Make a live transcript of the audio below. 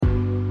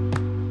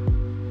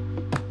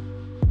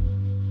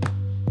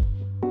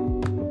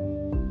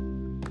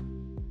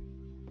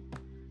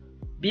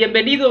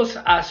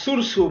Bienvenidos a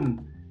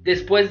Sursum.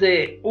 Después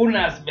de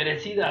unas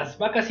merecidas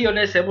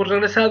vacaciones hemos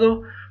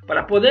regresado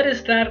para poder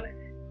estar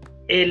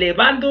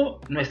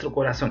elevando nuestro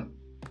corazón.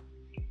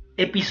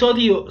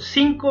 Episodio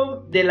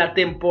 5 de la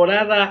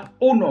temporada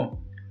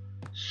 1.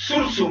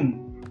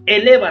 Sursum,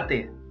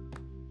 elévate.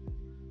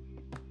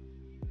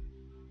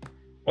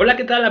 Hola,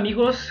 ¿qué tal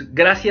amigos?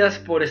 Gracias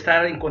por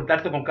estar en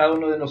contacto con cada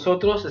uno de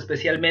nosotros,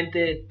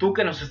 especialmente tú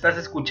que nos estás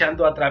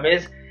escuchando a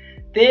través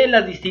de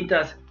las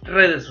distintas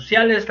redes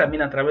sociales,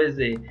 también a través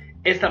de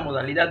esta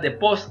modalidad de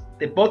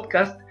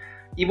podcast.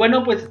 Y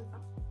bueno, pues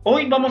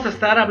hoy vamos a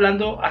estar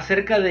hablando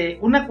acerca de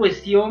una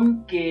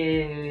cuestión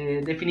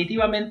que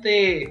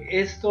definitivamente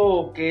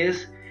esto que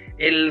es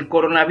el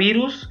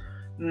coronavirus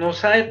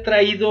nos ha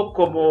traído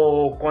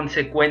como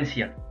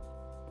consecuencia.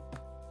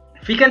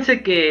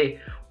 Fíjense que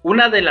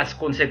una de las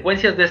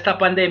consecuencias de esta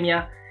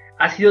pandemia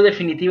ha sido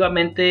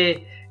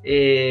definitivamente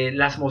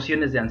las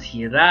emociones de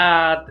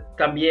ansiedad,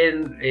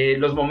 también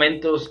los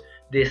momentos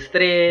de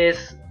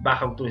estrés,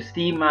 baja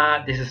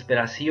autoestima,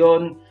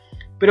 desesperación.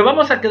 Pero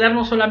vamos a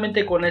quedarnos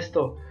solamente con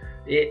esto,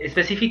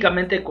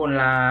 específicamente con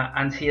la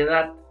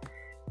ansiedad.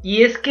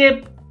 Y es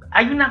que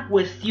hay una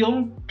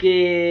cuestión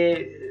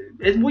que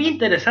es muy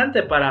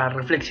interesante para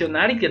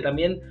reflexionar y que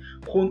también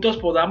juntos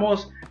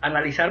podamos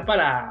analizar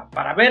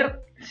para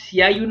ver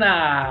si hay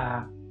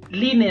una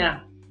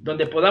línea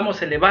donde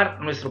podamos elevar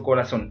nuestro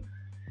corazón.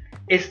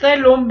 ¿Está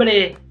el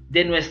hombre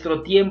de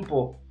nuestro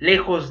tiempo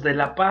lejos de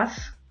la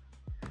paz?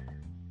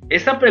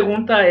 Esta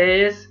pregunta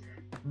es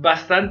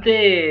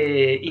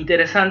bastante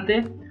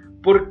interesante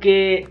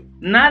porque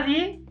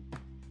nadie,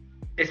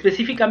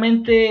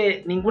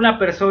 específicamente ninguna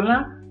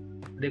persona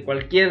de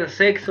cualquier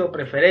sexo,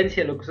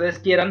 preferencia, lo que ustedes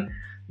quieran,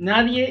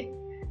 nadie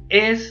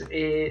es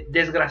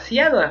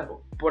desgraciada,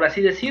 por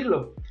así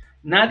decirlo.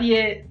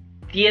 Nadie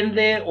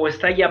tiende o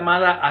está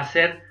llamada a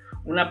ser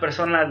una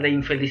persona de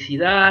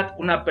infelicidad,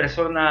 una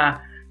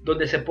persona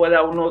donde se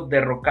pueda uno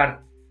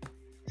derrocar,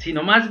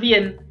 sino más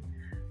bien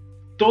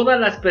todas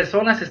las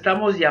personas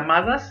estamos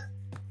llamadas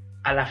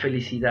a la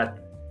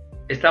felicidad,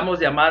 estamos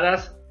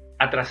llamadas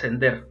a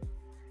trascender,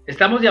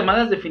 estamos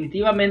llamadas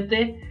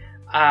definitivamente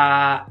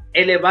a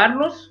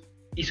elevarnos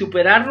y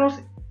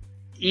superarnos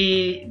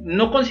y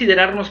no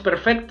considerarnos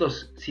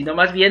perfectos, sino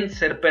más bien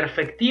ser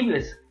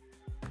perfectibles.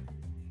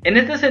 En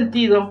este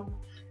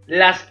sentido,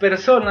 las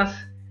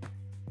personas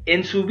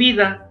en su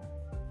vida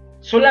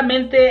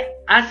solamente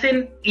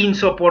hacen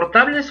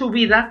insoportable su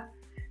vida,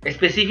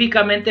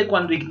 específicamente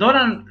cuando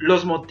ignoran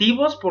los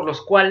motivos por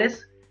los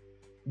cuales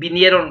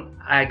vinieron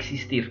a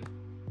existir.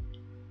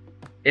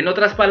 En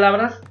otras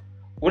palabras,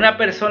 una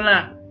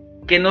persona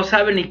que no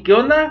sabe ni qué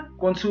onda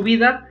con su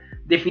vida,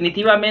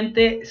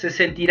 definitivamente se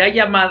sentirá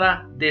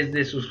llamada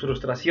desde sus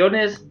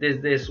frustraciones,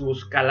 desde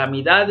sus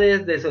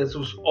calamidades, desde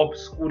sus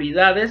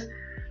obscuridades,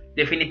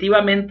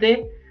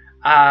 definitivamente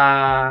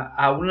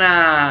a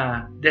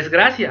una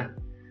desgracia,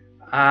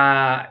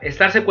 a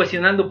estarse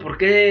cuestionando por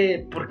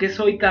qué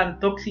soy tan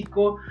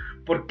tóxico,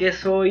 por qué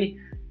soy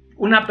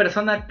una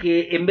persona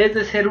que en vez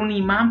de ser un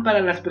imán para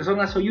las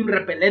personas, soy un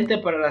repelente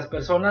para las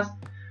personas,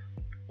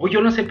 o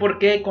yo no sé por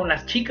qué con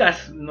las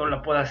chicas no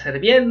la puedo hacer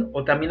bien,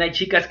 o también hay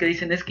chicas que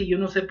dicen es que yo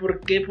no sé por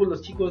qué pues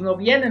los chicos no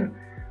vienen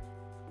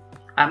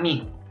a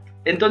mí.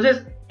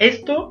 Entonces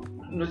esto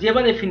nos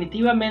lleva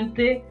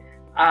definitivamente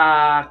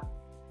a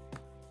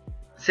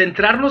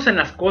centrarnos en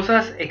las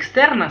cosas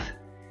externas,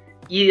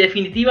 y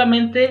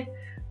definitivamente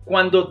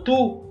cuando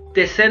tú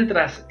te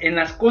centras en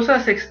las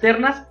cosas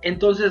externas,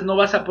 entonces no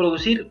vas a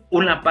producir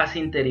una paz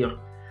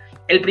interior.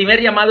 El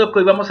primer llamado que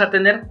hoy vamos a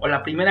tener, o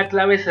la primera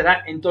clave,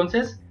 será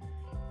entonces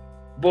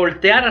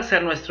voltear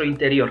hacia nuestro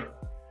interior,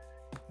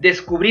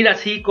 descubrir,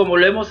 así como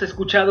lo hemos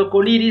escuchado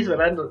con Iris,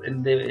 ¿verdad?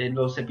 En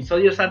los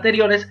episodios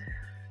anteriores,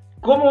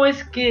 cómo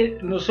es que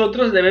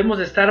nosotros debemos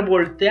estar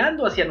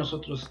volteando hacia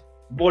nosotros,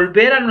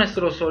 volver a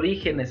nuestros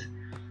orígenes,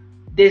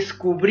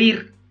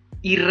 descubrir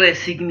y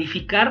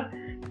resignificar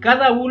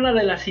cada una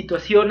de las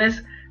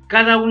situaciones,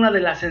 cada una de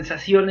las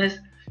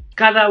sensaciones,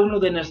 cada uno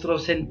de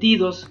nuestros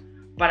sentidos,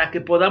 para que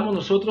podamos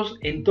nosotros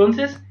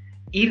entonces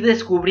ir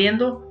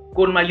descubriendo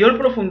con mayor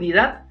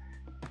profundidad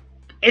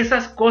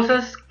esas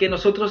cosas que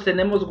nosotros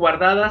tenemos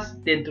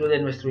guardadas dentro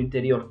de nuestro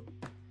interior.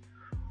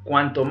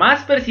 Cuanto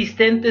más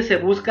persistente se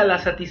busca la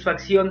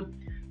satisfacción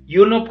y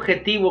un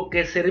objetivo que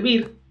es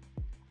servir,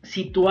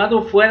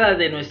 situado fuera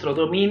de nuestro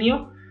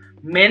dominio,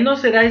 menos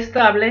será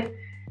estable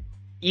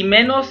y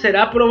menos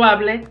será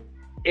probable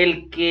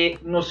el que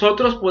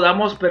nosotros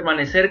podamos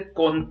permanecer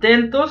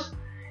contentos,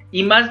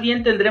 y más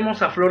bien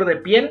tendremos a flor de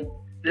piel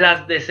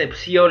las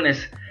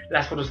decepciones,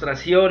 las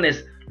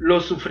frustraciones,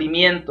 los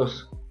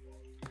sufrimientos.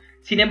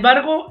 Sin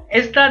embargo,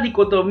 esta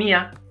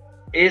dicotomía,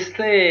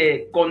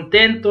 este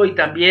contento y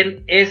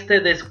también este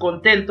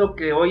descontento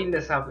que hoy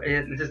les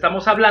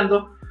estamos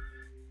hablando,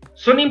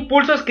 son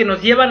impulsos que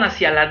nos llevan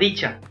hacia la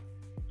dicha.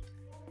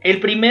 El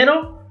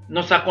primero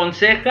nos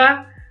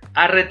aconseja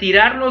a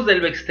retirarnos de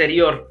lo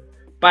exterior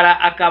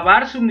para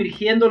acabar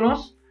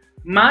sumergiéndonos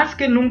más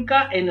que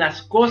nunca en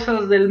las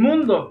cosas del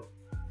mundo.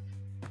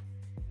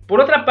 Por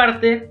otra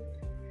parte,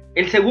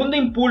 El segundo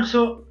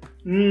impulso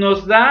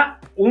nos da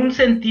un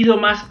sentido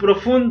más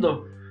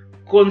profundo.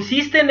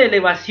 Consiste en la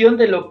elevación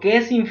de lo que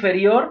es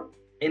inferior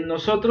en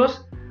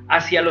nosotros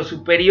hacia lo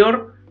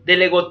superior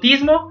del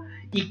egotismo,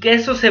 y que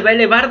eso se va a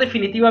elevar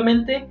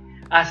definitivamente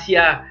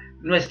hacia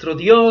nuestro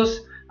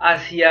Dios,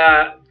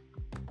 hacia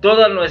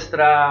toda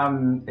nuestra,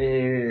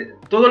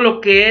 todo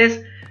lo que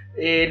es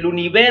el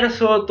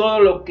universo, todo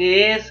lo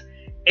que es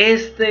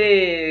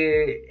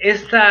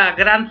esta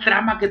gran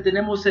trama que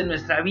tenemos en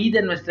nuestra vida,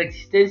 en nuestra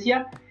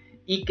existencia,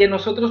 y que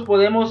nosotros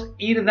podemos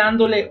ir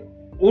dándole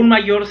un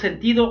mayor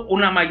sentido,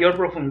 una mayor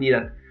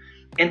profundidad.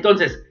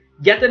 Entonces,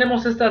 ya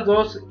tenemos estas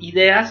dos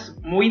ideas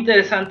muy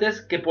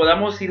interesantes que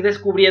podamos ir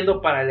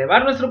descubriendo para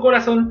elevar nuestro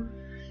corazón,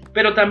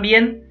 pero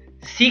también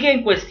sigue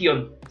en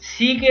cuestión,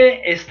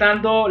 sigue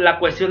estando la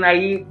cuestión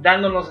ahí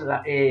dándonos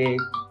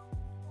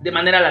de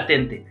manera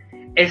latente.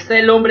 Está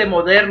el hombre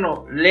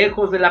moderno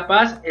lejos de la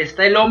paz,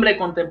 está el hombre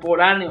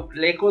contemporáneo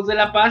lejos de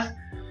la paz.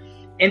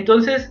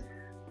 Entonces,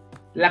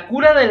 la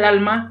cura del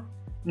alma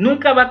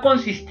nunca va a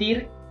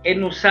consistir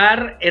en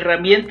usar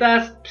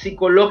herramientas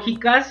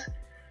psicológicas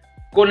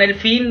con el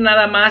fin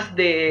nada más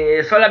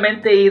de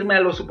solamente irme a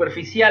lo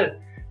superficial,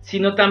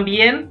 sino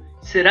también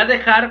será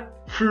dejar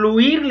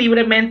fluir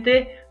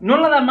libremente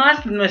no nada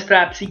más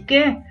nuestra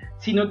psique,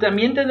 sino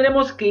también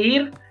tendremos que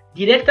ir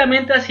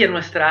directamente hacia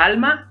nuestra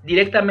alma,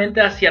 directamente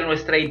hacia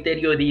nuestra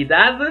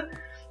interioridad,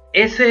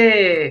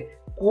 ese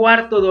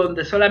cuarto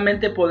donde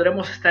solamente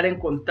podremos estar en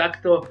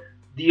contacto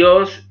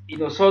Dios y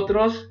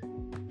nosotros,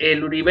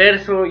 el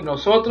universo y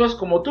nosotros,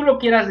 como tú lo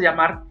quieras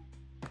llamar.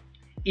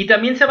 Y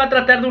también se va a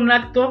tratar de un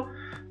acto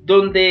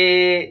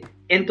donde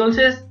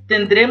entonces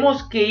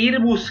tendremos que ir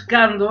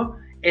buscando,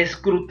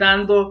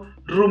 escrutando,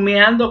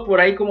 rumeando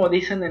por ahí, como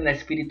dicen en la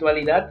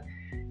espiritualidad.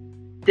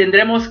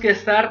 Tendremos que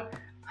estar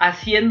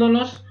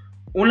haciéndonos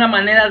una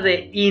manera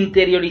de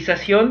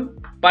interiorización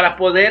para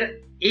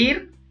poder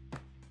ir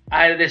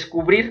a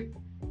descubrir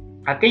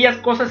aquellas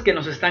cosas que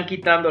nos están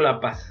quitando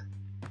la paz.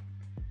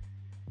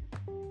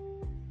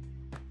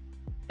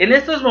 En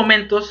estos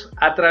momentos,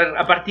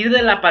 a partir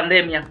de la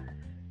pandemia,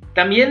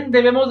 también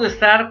debemos de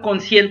estar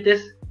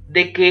conscientes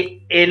de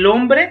que el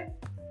hombre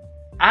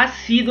ha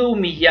sido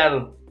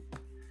humillado.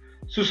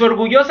 Sus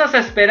orgullosas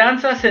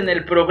esperanzas en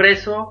el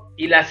progreso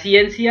y la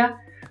ciencia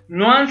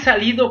no han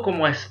salido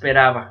como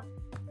esperaba.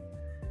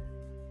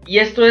 Y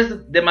esto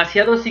es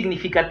demasiado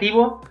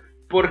significativo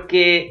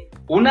porque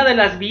una de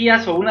las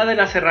vías o una de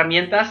las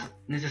herramientas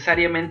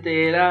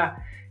necesariamente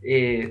era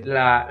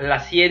la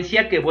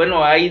ciencia, que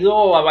bueno, ha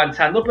ido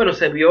avanzando, pero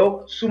se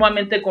vio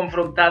sumamente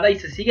confrontada y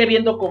se sigue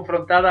viendo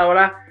confrontada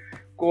ahora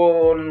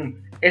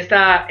con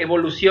esta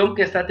evolución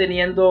que está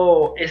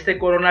teniendo este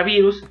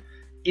coronavirus.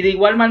 Y de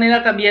igual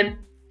manera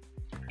también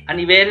a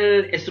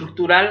nivel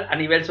estructural, a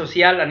nivel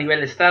social, a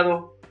nivel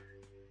Estado,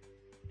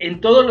 en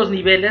todos los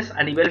niveles,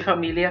 a nivel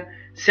familia,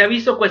 se ha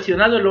visto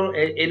cuestionado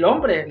el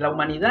hombre, la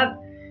humanidad.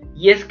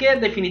 Y es que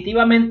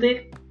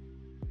definitivamente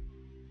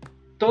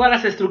todas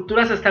las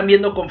estructuras se están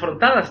viendo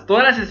confrontadas,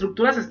 todas las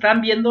estructuras se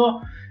están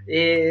viendo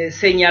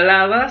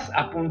señaladas,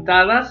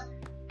 apuntadas.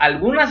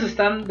 Algunas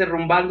están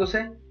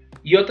derrumbándose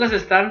y otras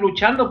están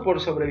luchando por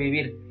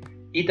sobrevivir.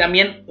 Y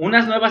también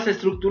unas nuevas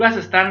estructuras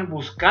están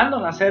buscando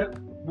nacer,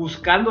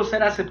 buscando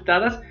ser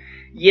aceptadas,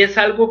 y es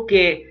algo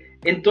que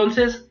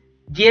entonces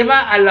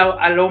lleva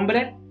al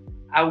hombre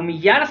a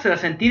humillarse, a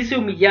sentirse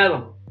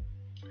humillado.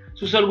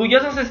 Sus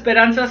orgullosas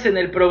esperanzas en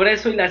el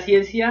progreso y la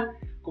ciencia,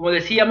 como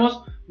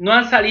decíamos, no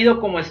han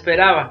salido como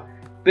esperaba,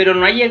 pero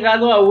no ha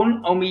llegado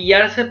aún a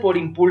humillarse por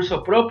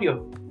impulso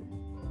propio.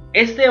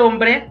 Este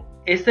hombre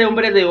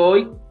de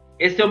hoy,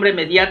 este hombre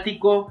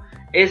mediático,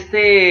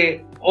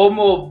 este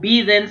Homo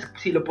videns,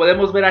 si lo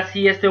podemos ver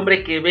así, este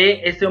hombre que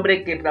ve, este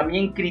hombre que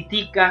también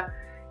critica,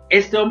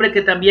 este hombre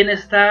que también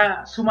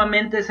está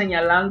sumamente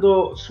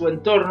señalando su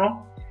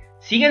entorno,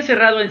 sigue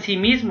encerrado en sí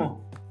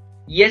mismo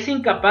y es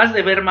incapaz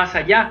de ver más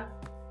allá,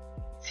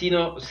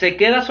 sino se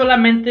queda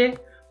solamente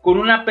con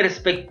una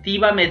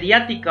perspectiva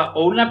mediática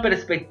o una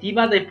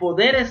perspectiva de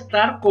poder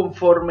estar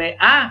conforme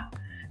a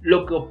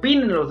lo que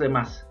opinen los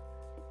demás.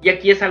 Y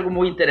aquí es algo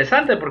muy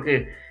interesante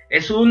porque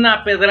es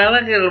una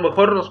pedrada que a lo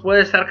mejor nos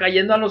puede estar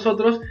cayendo a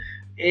nosotros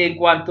en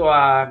cuanto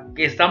a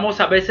que estamos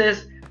a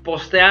veces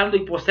posteando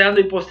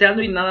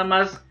y nada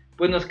más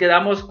pues nos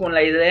quedamos con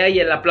la idea y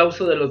el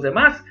aplauso de los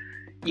demás,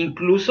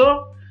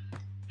 incluso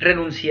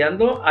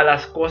renunciando a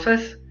las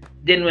cosas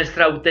de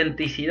nuestra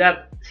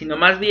autenticidad, sino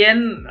más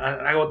bien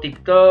hago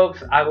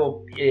TikToks,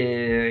 hago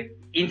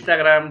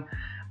Instagram,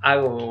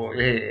 hago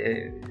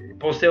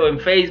posteo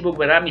en Facebook,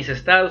 ¿verdad? Mis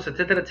estados,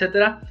 etcétera,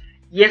 etcétera.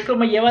 Y esto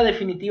me lleva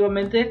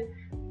definitivamente,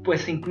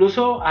 pues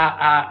incluso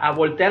a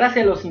voltear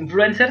hacia los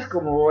influencers,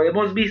 como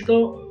hemos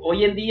visto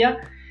hoy en día,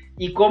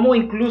 y cómo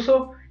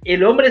incluso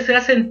el hombre se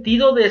ha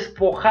sentido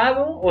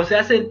despojado o se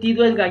ha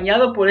sentido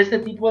engañado por este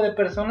tipo de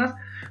personas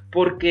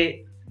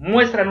porque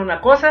muestran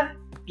una cosa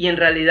y en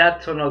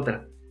realidad son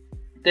otra.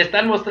 te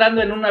están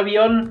mostrando en un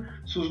avión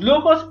sus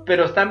lujos,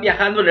 pero están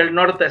viajando en el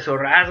norte,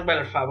 Sorrasma,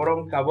 el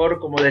Fabrón, Cabor,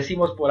 como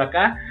decimos por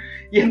acá.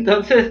 Y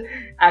entonces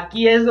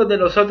aquí es donde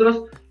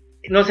nosotros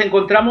nos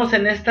encontramos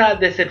en esta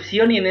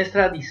decepción y en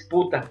esta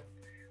disputa.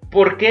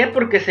 ¿Por qué?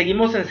 Porque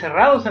seguimos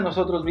encerrados en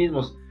nosotros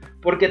mismos.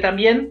 Porque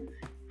también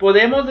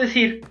podemos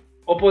decir,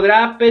 o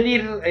podrá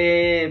pedir,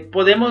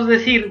 podemos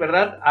decir,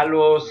 ¿verdad?, a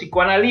los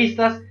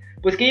psicoanalistas,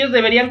 pues que ellos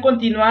deberían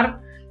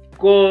continuar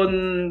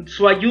con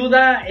su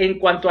ayuda en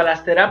cuanto a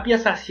las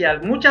terapias hacia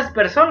muchas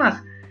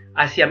personas,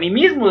 hacia mí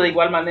mismo de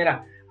igual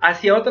manera,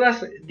 hacia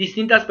otras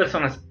distintas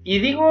personas. Y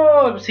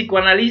digo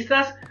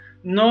psicoanalistas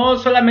no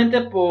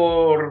solamente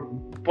por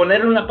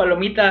ponerle una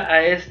palomita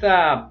a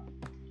esta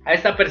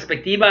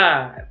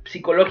perspectiva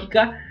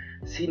psicológica,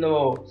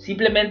 sino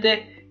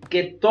simplemente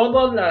que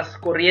todas las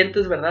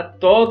corrientes, ¿verdad?,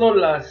 todos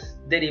los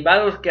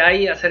derivados que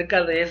hay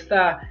acerca de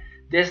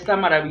esta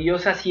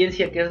maravillosa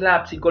ciencia que es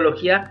la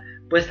psicología,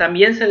 pues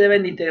también se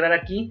deben de integrar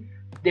aquí,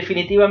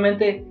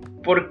 definitivamente,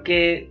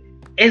 porque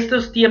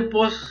estos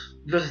tiempos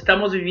los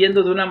estamos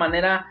viviendo de una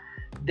manera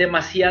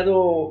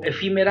demasiado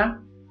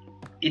efímera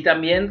y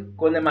también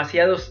con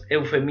demasiados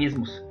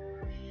eufemismos.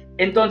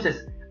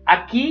 Entonces,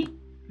 aquí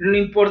lo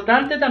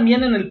importante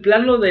también en el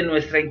plano de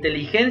nuestra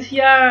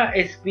inteligencia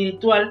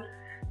espiritual,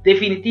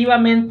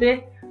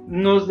 definitivamente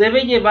nos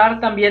debe llevar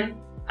también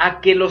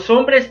a que los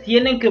hombres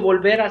tienen que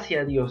volver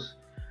hacia Dios.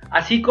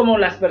 Así como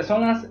las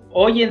personas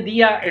hoy en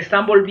día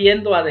están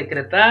volviendo a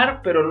decretar,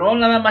 pero no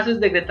nada más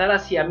es decretar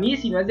hacia mí,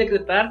 sino es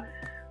decretar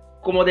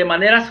como de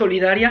manera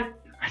solidaria.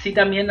 Así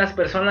también las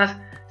personas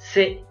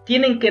se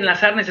tienen que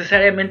enlazar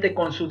necesariamente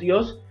con su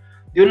Dios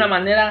de una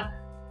manera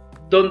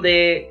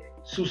donde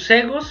sus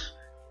egos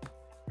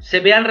se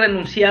vean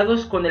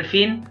renunciados con el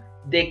fin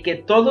de que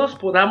todos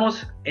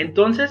podamos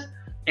entonces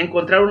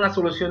encontrar una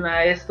solución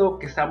a esto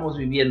que estamos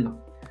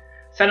viviendo.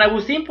 San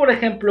Agustín, por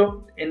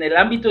ejemplo, en el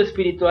ámbito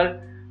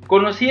espiritual,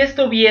 conocía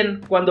esto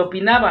bien cuando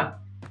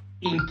opinaba: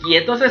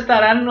 inquietos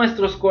estarán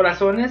nuestros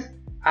corazones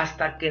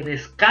hasta que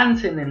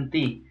descansen en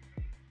ti.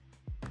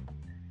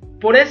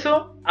 Por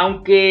eso,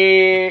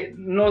 aunque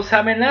nos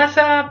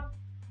amenaza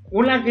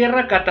una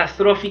guerra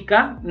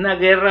catastrófica, una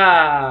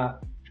guerra,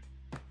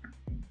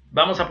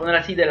 vamos a poner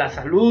así, de la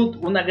salud,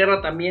 una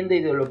guerra también de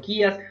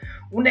ideologías,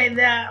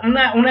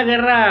 una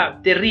guerra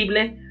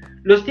terrible,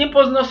 los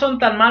tiempos no son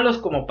tan malos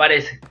como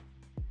parece.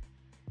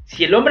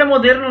 Si el hombre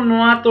moderno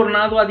no ha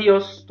tornado a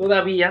Dios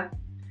todavía,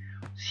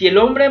 si el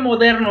hombre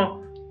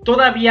moderno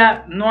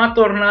todavía no ha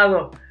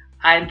tornado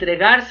a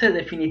entregarse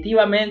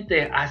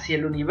definitivamente hacia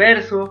el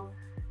universo,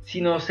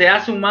 sino se ha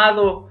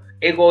sumado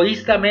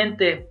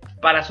egoístamente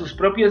para sus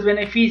propios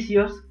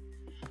beneficios,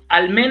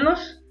 al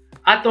menos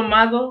ha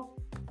tomado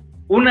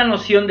una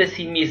noción de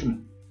sí mismo.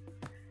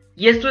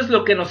 Y esto es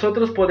lo que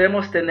nosotros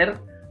podemos tener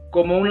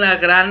como una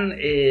gran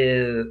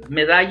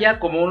medalla,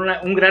 como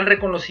un gran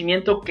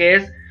reconocimiento, que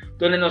es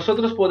donde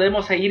nosotros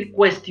podemos ir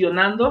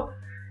cuestionando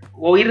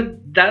o ir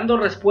dando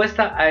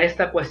respuesta a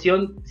esta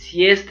cuestión,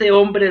 si este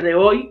hombre de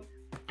hoy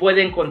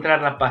puede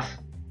encontrar la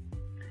paz.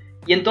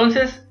 Y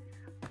entonces,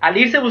 al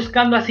irse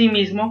buscando a sí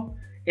mismo,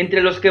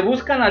 entre los que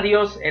buscan a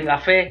Dios en la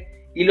fe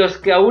y los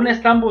que aún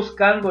están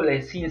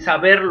buscándole sin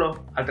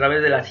saberlo, a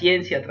través de la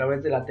ciencia, a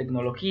través de la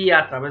tecnología,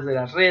 a través de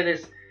las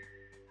redes,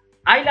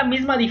 hay la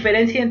misma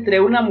diferencia entre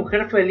una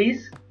mujer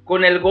feliz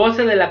con el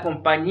goce de la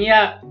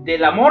compañía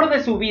del amor de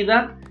su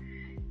vida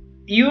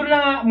y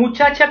una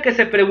muchacha que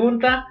se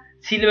pregunta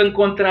si lo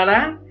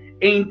encontrará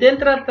e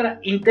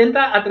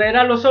intenta atraer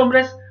a los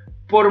hombres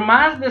por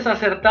más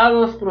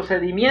desacertados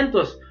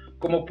procedimientos,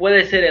 como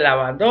puede ser el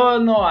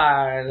abandono,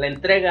 a la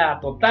entrega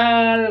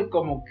total,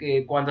 como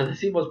que cuando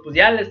decimos pues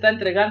ya le está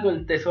entregando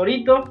el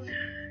tesorito.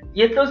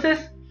 Y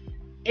entonces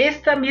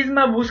esta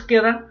misma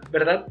búsqueda,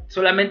 ¿verdad?,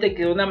 solamente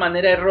que de una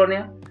manera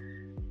errónea,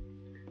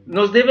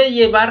 nos debe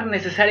llevar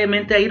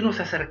necesariamente a irnos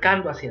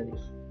acercando hacia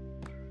Dios.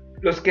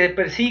 Los que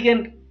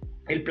persiguen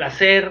el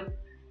placer,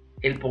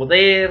 el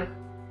poder,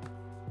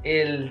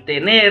 el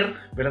tener,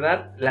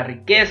 ¿verdad?, la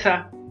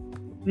riqueza,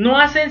 no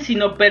hacen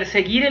sino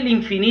perseguir el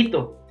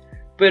infinito,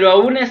 pero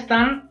aún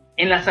están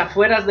en las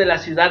afueras de la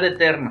ciudad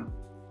eterna.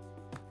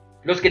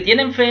 Los que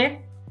tienen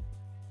fe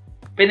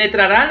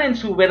penetrarán en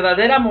su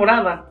verdadera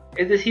morada,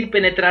 es decir,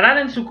 penetrarán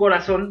en su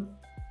corazón,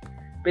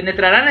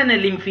 penetrarán en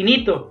el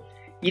infinito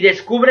y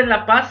descubren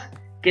la paz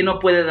que no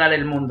puede dar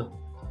el mundo.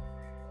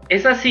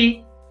 Es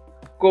así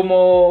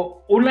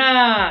como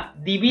una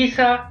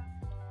divisa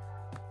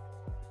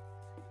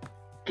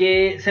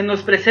que se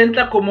nos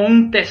presenta como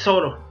un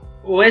tesoro,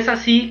 o es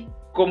así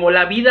como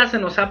la vida se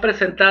nos ha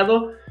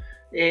presentado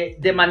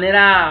de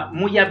manera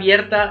muy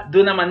abierta,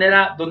 de una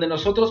manera donde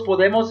nosotros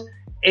podemos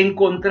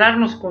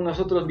encontrarnos con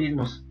nosotros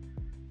mismos.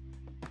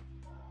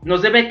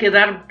 Nos debe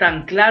quedar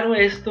tan claro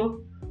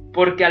esto,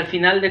 porque al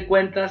final de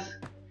cuentas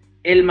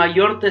el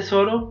mayor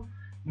tesoro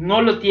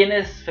no lo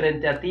tienes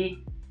frente a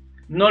ti,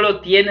 no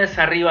lo tienes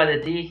arriba de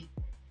ti,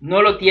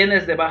 no lo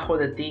tienes debajo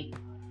de ti,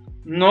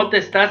 no te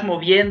estás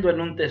moviendo en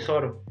un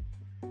tesoro,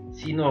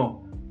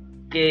 sino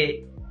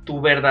que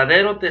tu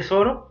verdadero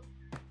tesoro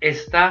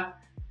está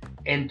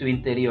en tu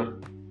interior.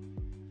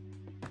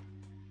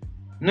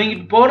 No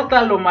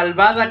importa lo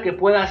malvada que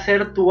pueda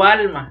ser tu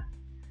alma,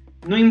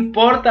 no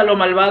importa lo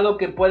malvado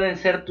que pueden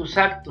ser tus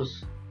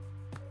actos,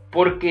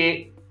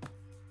 porque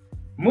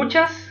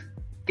muchas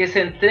que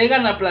se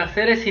entregan a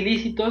placeres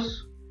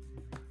ilícitos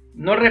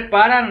no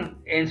reparan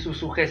en su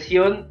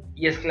sujeción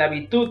y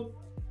esclavitud.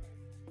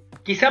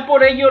 Quizá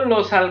por ello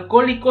los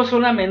alcohólicos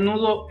son a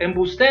menudo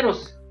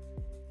embusteros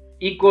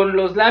y con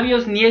los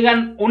labios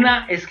niegan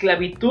una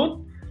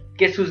esclavitud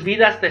que sus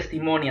vidas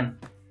testimonian.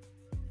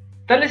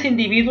 Tales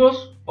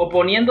individuos,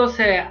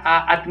 oponiéndose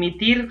a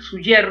admitir su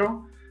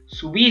yerro,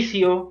 su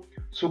vicio,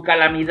 su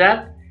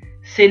calamidad,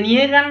 se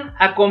niegan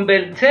a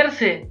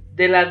convencerse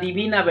de la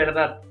divina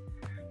verdad,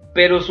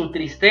 pero su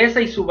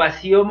tristeza y su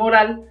vacío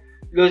moral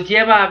los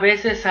lleva a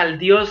veces al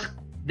Dios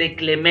de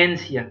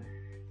clemencia,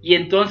 y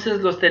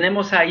entonces los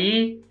tenemos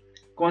ahí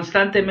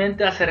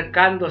constantemente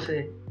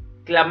acercándose,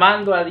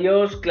 clamando a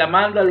Dios,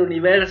 clamando al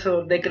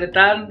universo,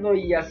 decretando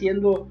y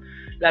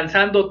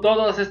lanzando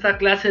todas estas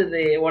clases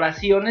de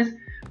oraciones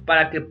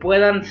para que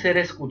puedan ser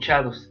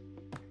escuchados.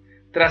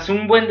 Tras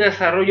un buen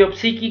desarrollo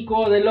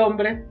psíquico del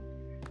hombre,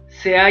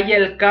 se halla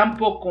el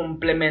campo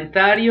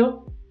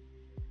complementario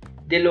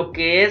de lo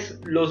que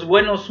es los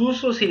buenos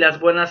usos y las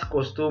buenas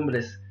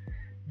costumbres,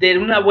 de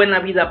una buena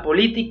vida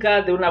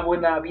política, de una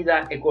buena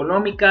vida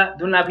económica,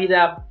 de una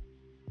vida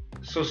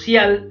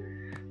social,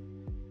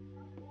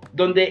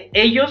 donde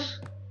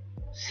ellos,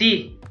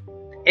 sí,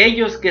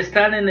 ellos que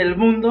están en el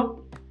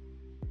mundo,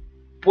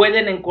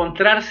 pueden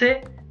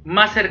encontrarse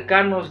más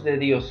cercanos de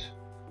Dios,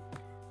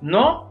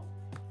 no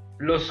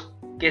los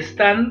que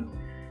están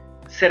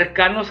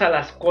cercanos a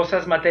las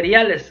cosas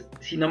materiales,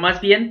 sino más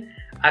bien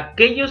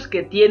aquellos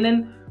que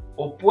tienen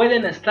o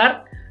pueden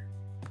estar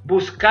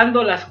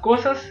buscando las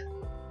cosas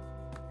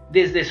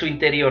desde su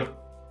interior.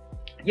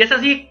 Y es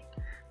así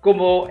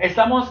como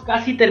estamos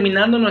casi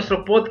terminando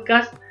nuestro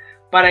podcast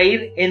para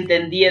ir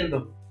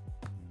entendiendo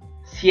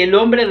si el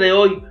hombre de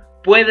hoy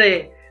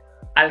puede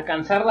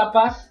alcanzar la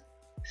paz.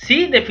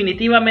 Sí,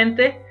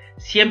 definitivamente,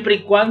 siempre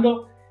y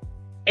cuando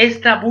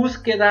esta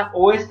búsqueda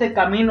o este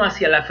camino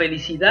hacia la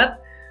felicidad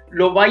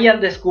lo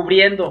vayan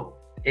descubriendo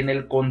en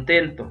el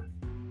contento,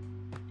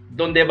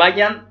 donde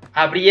vayan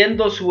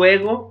abriendo su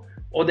ego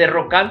o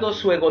derrocando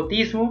su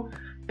egotismo,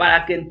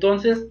 para que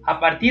entonces a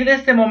partir de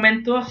este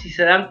momento, si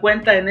se dan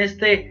cuenta en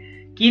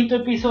este quinto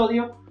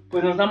episodio,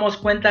 pues nos damos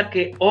cuenta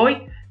que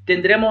hoy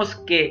tendremos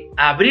que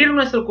abrir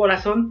nuestro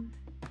corazón,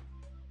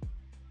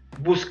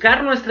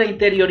 buscar nuestra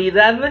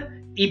interioridad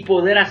y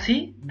poder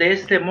así, de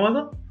este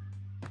modo,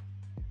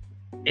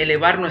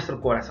 elevar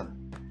nuestro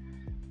corazón.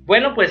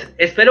 Bueno, pues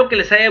espero que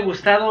les haya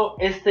gustado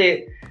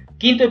este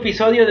quinto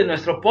episodio de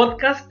nuestro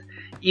podcast.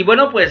 Y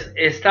bueno, pues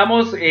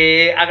estamos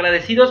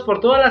agradecidos por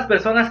todas las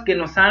personas que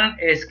nos han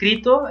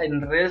escrito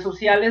en redes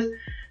sociales.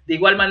 De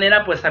igual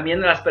manera, pues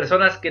también a las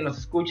personas que nos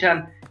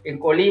escuchan en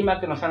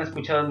Colima, que nos han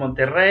escuchado en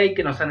Monterrey,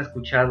 que nos han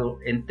escuchado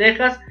en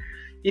Texas.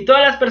 Y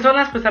todas las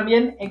personas, pues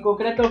también en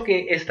concreto,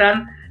 que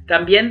están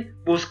también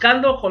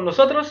buscando con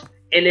nosotros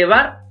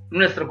elevar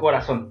nuestro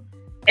corazón.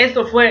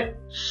 Esto fue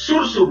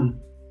Sursum,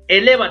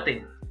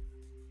 elévate.